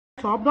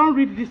Stop, don't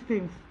read these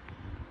things.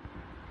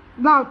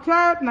 Now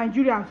tell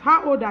Nigerians,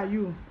 how old are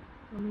you?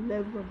 I'm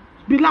 11.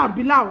 Be loud,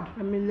 be loud.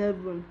 I'm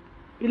 11.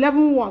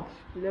 11 what?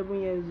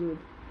 11 years old.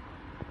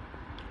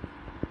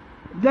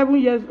 11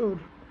 years old.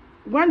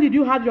 When did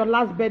you have your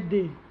last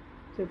birthday?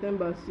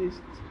 September 6th.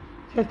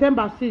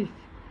 September 6th.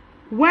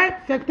 When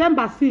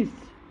September 6th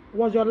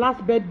was your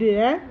last birthday,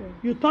 eh? Yes.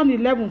 You turned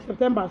 11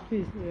 September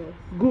 6th. Yes.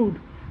 Good.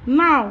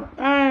 Now,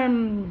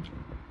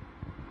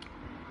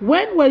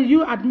 when were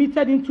you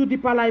admitted into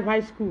Deeper Life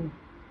High School?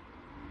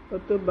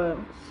 October.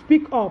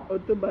 Speak up.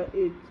 October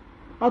 8th.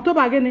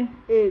 October again?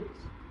 8th.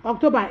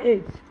 October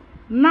 8th.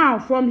 Now,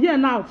 from here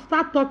now,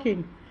 start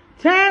talking.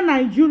 Tell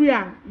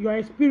Nigeria your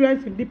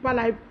experience in Deeper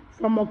Life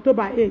from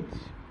October 8th.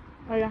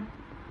 Oh, yeah.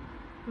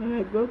 When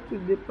I got to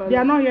Deeper Life, They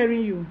are not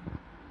hearing you.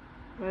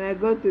 when I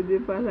got to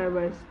Deeper Life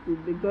High School,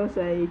 because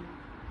I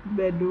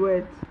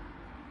bedwet,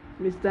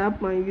 Mr.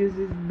 Apman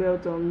uses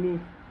belt on me.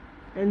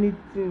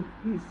 Anything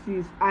he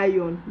sees,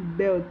 iron,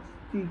 belt,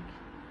 stick,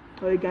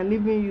 or he can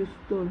even use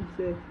stone.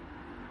 Say,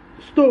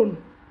 Stone.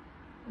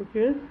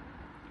 Okay.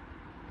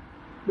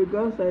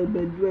 because I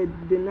bedwet,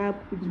 they now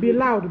put Be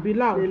loud, be They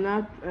loud.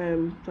 now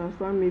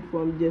transfer me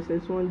from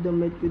JSS1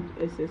 dormitory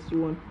to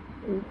SS1.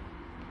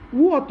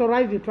 Who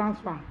authorized the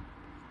transfer?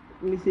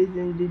 Mrs.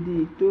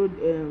 Ndidi told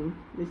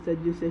Mr.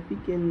 Joseph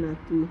Ikenna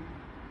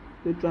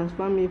to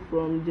transfer me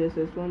from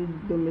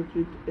JSS1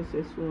 dormitory to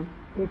SS1.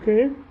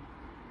 Okay.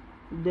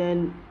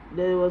 Then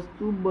there was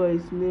two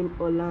boys named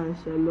Ola and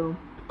Shalom.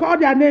 Call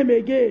their name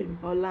again.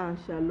 Ola and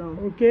Shalom.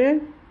 Okay.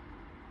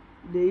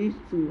 They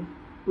used to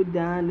put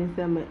their hand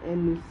inside my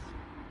anus.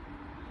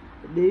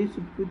 They used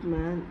to put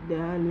their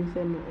hand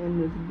inside my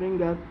anus,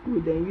 bring out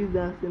food, and use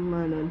that same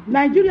hand and hit me.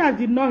 Nigerians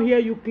did not hear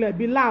you clear.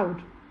 Be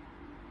loud.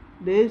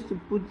 They used to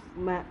put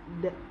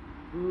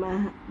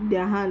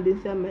their hand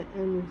inside my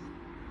anus,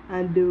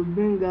 and they would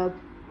bring out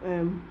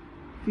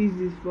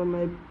feces from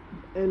my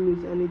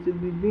anus, and it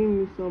would be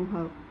doing me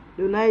somehow.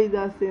 They would not use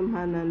that same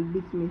hand and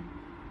beat me,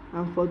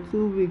 and for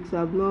 2 weeks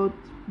I've not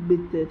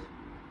beaten.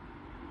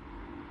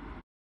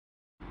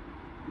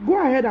 Go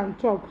ahead and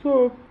talk.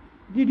 So,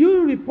 did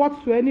you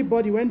report to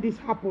anybody when this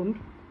happened?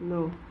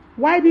 No,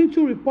 Why didn't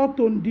you report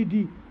to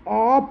Ndidi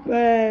or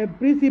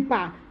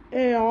principal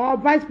or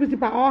vice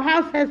principal or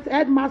house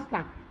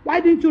headmaster? Why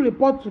didn't you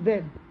report to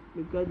them?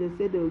 because they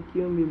said they will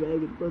kill me if I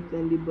report to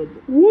anybody.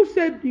 Who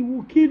said he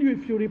will kill you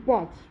if you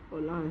report?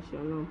 Ola and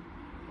Shalom.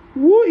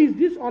 Who is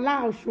this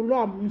Ola or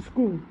Shalom in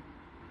school?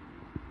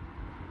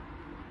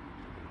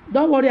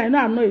 Don't worry, I know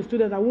I'm not a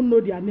student. I won't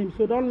know their name,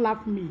 so don't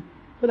laugh me,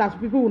 so that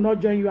people will not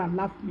join you and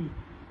laugh me.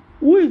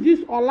 Who is this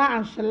Ola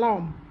and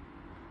Shalom?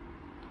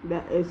 The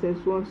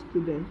SS1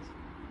 students.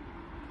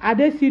 Are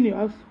they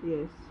seniors?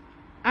 Yes.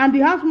 And the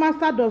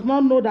housemaster does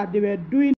not know that they were doing